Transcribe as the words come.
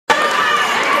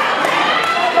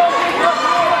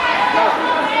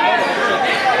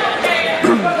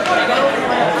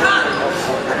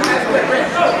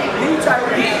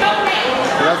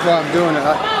that's why I'm doing it.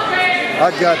 I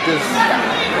got this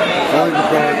only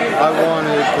because I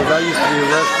wanted it, because I used to be a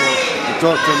wrestler. I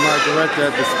talked to my director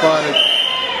at the Spotted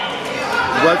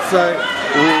website.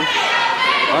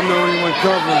 I'm the only one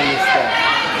covering this stuff.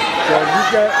 So you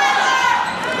got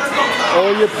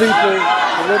all your people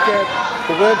to look at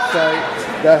the website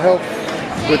that help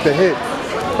with the hit.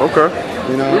 Okay.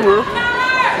 You know, we will.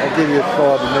 I'll give you a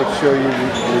call to make sure you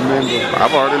remember.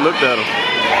 I've already looked at them.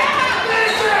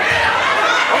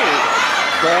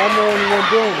 So I'm the only one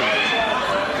doing it.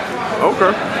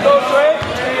 Okay.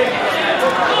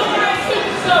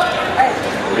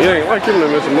 Yeah, ain't like him to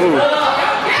miss a move.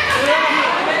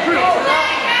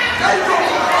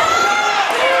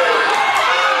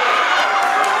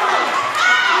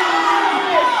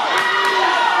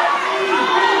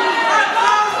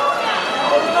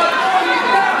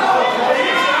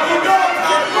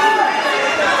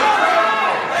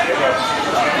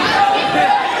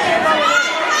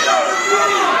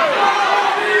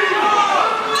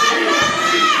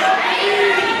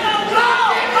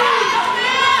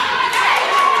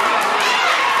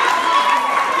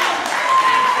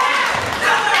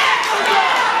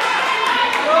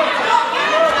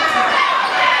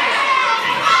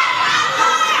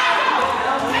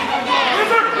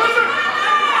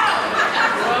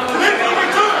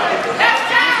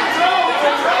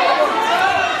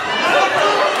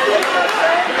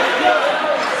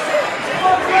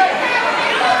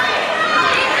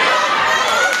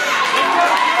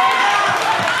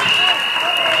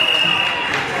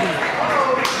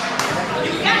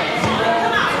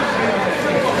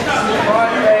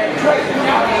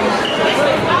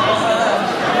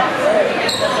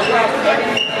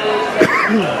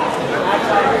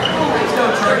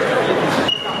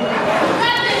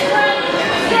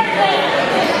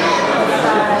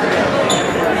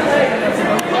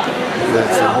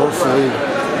 So hopefully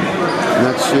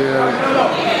next year,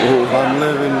 if I'm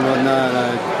living and whatnot, I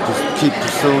just keep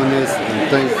pursuing this and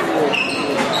things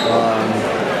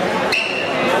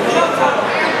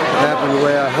happen the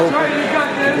way I hope it,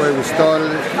 the way we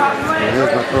started it. And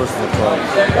here's my personal call.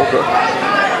 Okay.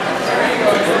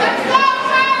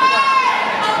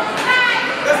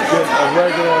 Get a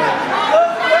regular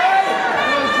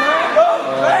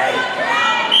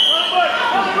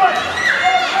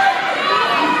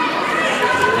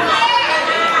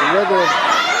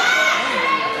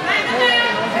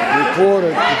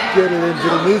reporter to get it into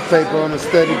the newspaper on a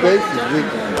steady basis,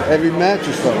 every match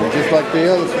or something, just like the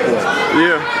other sports.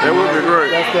 Yeah, that would be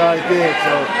great. That's the idea.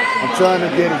 So I'm trying to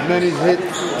get as many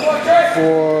hits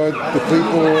for the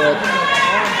people at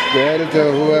the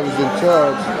editor, whoever's in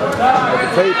charge of the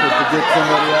paper, to get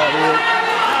somebody out here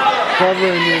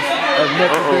covering this as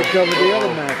much as they cover the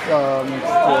other match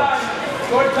sports.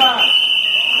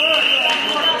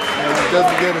 And it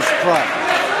doesn't get us crap.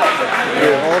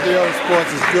 Yeah, all the other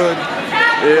sports is good.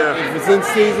 Yeah. If it's in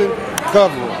season,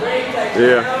 cover it.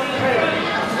 Yeah.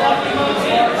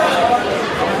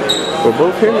 Well,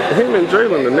 both him and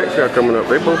Jalen, the next guy coming up,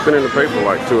 they both been in the paper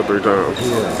like 2 or 3 times.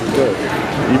 Yeah, good.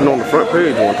 Even on the front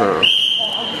page one time.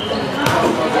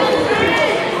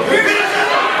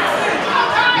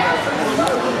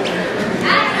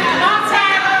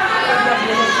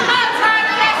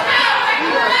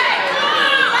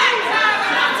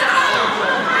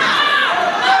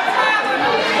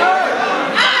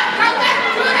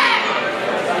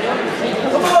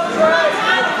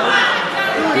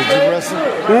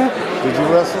 Did you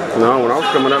wrestle? No, when I was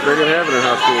coming up, they didn't have it in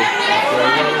high school. Okay,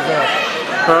 where was that?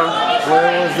 Huh? Where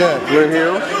was that? Glen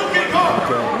Hill.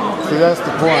 Okay. See, that's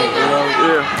the point, you know?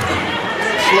 Yeah.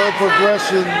 Slow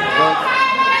progression, but...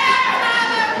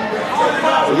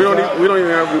 We don't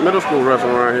even have middle school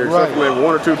wrestling around here, except for maybe 1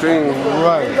 or 2 teams.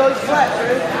 Right.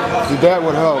 See, that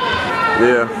would help.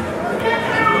 Yeah.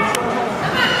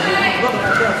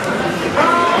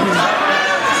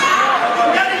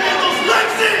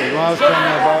 When I was coming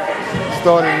about,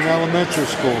 started in elementary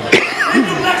school. Bring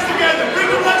your legs together,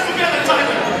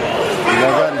 When I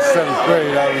got in 7th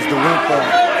grade, I was the whip of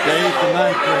the 8th and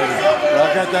 9th grade. I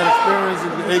got that experience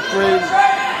in the 8th grade.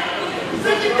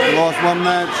 I lost one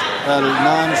match out of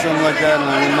 9 or something like that, and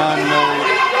I went 9-0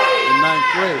 in 9th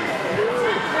grade.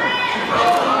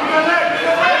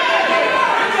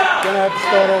 Then I have to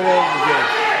start all over again.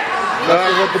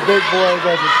 That's with the big boys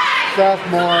as a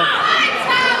sophomore.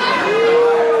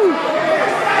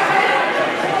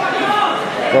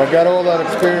 So I got all that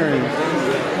experience.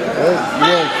 It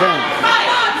really counts.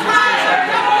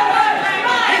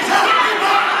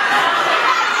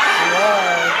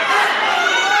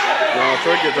 No,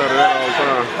 Trey gets out of that all the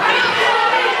time.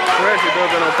 Trey actually does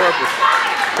that on purpose.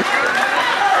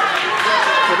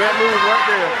 So that move right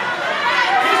there.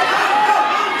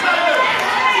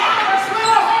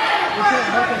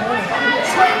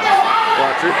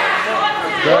 watch it.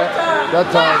 That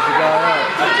tires the guy out.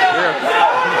 Yeah.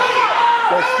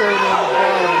 That's straight on the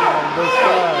bottom on this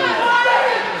side.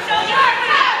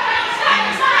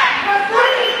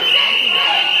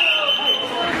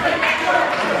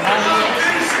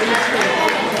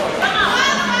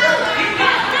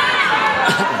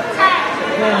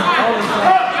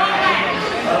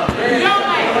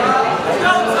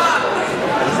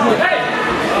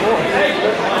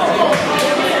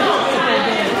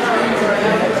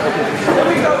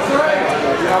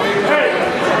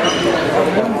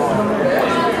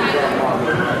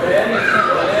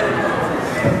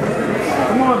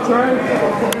 Come on, Trey.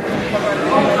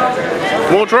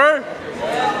 Come on, Trey.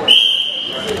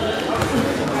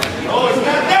 Oh, it's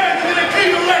not there. It's in the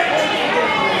key away.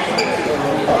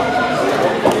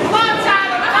 Come on,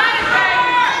 Tyler. Behind it,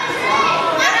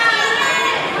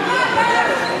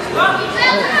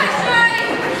 Trey.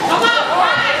 Come on,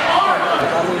 hard.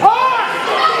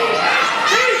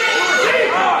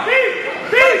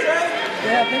 Deep.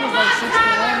 Yeah, I think it was like 6 to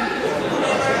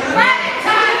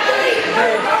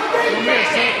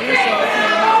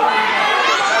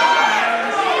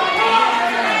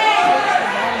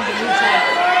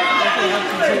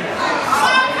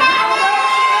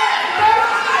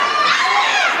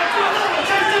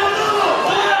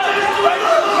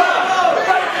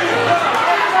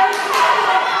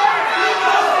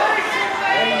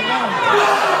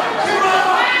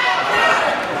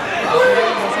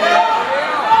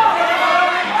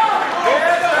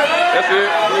That's it.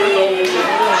 It's over.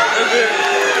 That's it.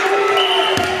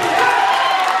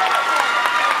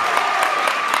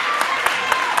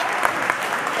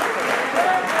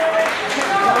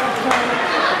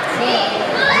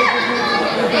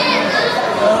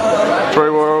 Trey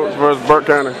Rhodes versus Burke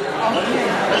County. That's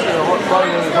probably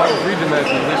one of the hardest region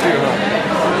matches this year,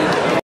 huh?